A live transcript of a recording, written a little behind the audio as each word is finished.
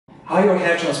How your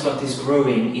hair transplant is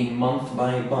growing in month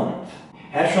by month.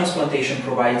 Hair transplantation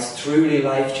provides truly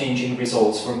life-changing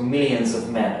results for millions of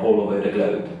men all over the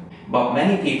globe. But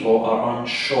many people are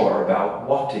unsure about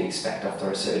what to expect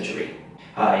after a surgery.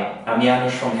 Hi, I'm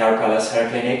Janusz from HairPalace Hair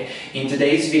Clinic. In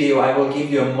today's video I will give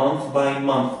you a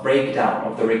month-by-month breakdown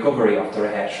of the recovery after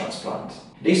a hair transplant.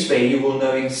 This way you will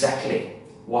know exactly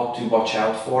what to watch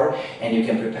out for and you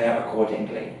can prepare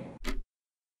accordingly.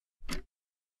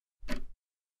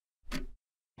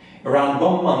 Around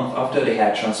 1 month after the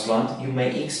hair transplant, you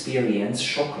may experience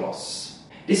shock loss.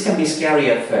 This can be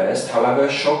scary at first, however,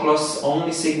 shock loss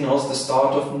only signals the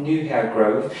start of new hair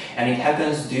growth and it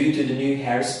happens due to the new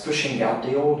hairs pushing out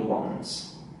the old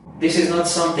ones. This is not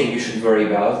something you should worry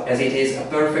about, as it is a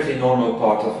perfectly normal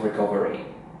part of recovery.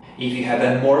 If you have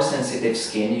a more sensitive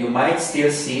skin, you might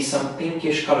still see some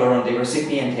pinkish color on the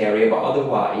recipient area, but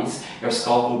otherwise your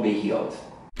scalp will be healed.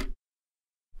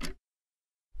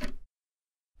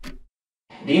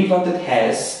 The implanted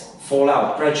hairs fall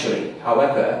out gradually,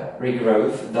 however,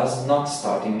 regrowth does not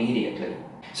start immediately.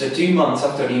 So 2 months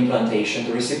after the implantation,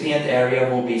 the recipient area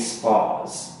will be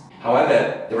sparse.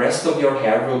 However, the rest of your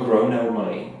hair will grow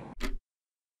normally.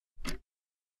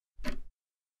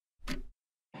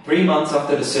 3 months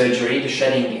after the surgery, the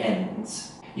shedding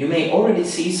ends. You may already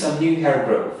see some new hair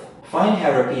growth. Fine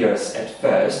hair appears at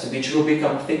first, which will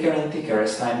become thicker and thicker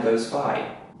as time goes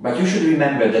by. But you should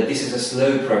remember that this is a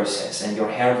slow process and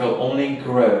your hair will only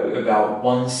grow about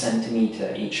 1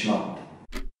 centimeter each month.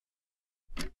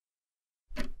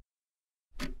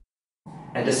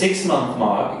 At the 6-month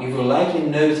mark, you will likely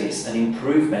notice an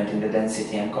improvement in the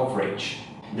density and coverage.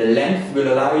 The length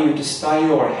will allow you to style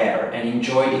your hair and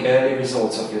enjoy the early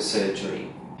results of your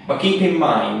surgery. But keep in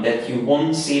mind that you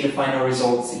won't see the final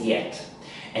results yet,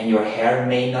 and your hair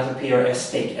may not appear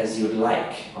as thick as you'd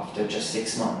like after just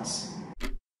 6 months.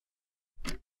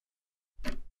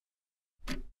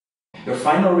 Your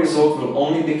final result will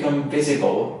only become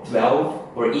visible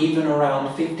 12 or even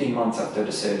around 15 months after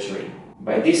the surgery.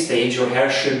 By this stage, your hair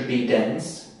should be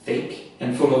dense, thick,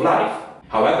 and full of life.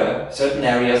 However, certain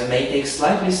areas may take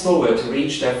slightly slower to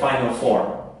reach their final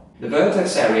form. The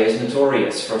vertex area is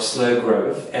notorious for slow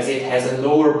growth as it has a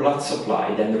lower blood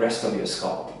supply than the rest of your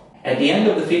scalp. At the end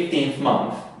of the 15th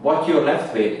month, what you're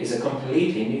left with is a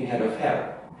completely new head of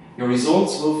hair. Your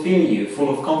results will fill you full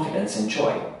of confidence and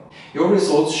joy. Your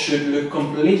results should look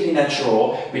completely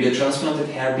natural, with the transplanted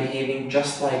hair behaving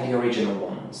just like the original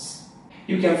ones.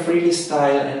 You can freely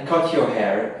style and cut your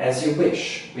hair as you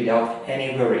wish, without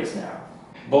any worries now.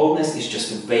 Baldness is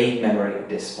just a vague memory at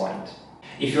this point.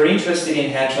 If you're interested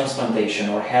in hair transplantation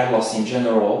or hair loss in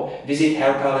general, visit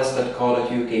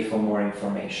hairpalace.co.uk for more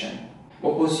information.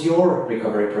 What was your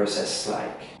recovery process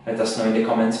like? Let us know in the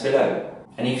comments below.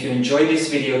 And if you enjoyed this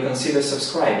video, consider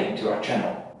subscribing to our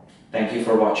channel. Thank you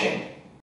for watching.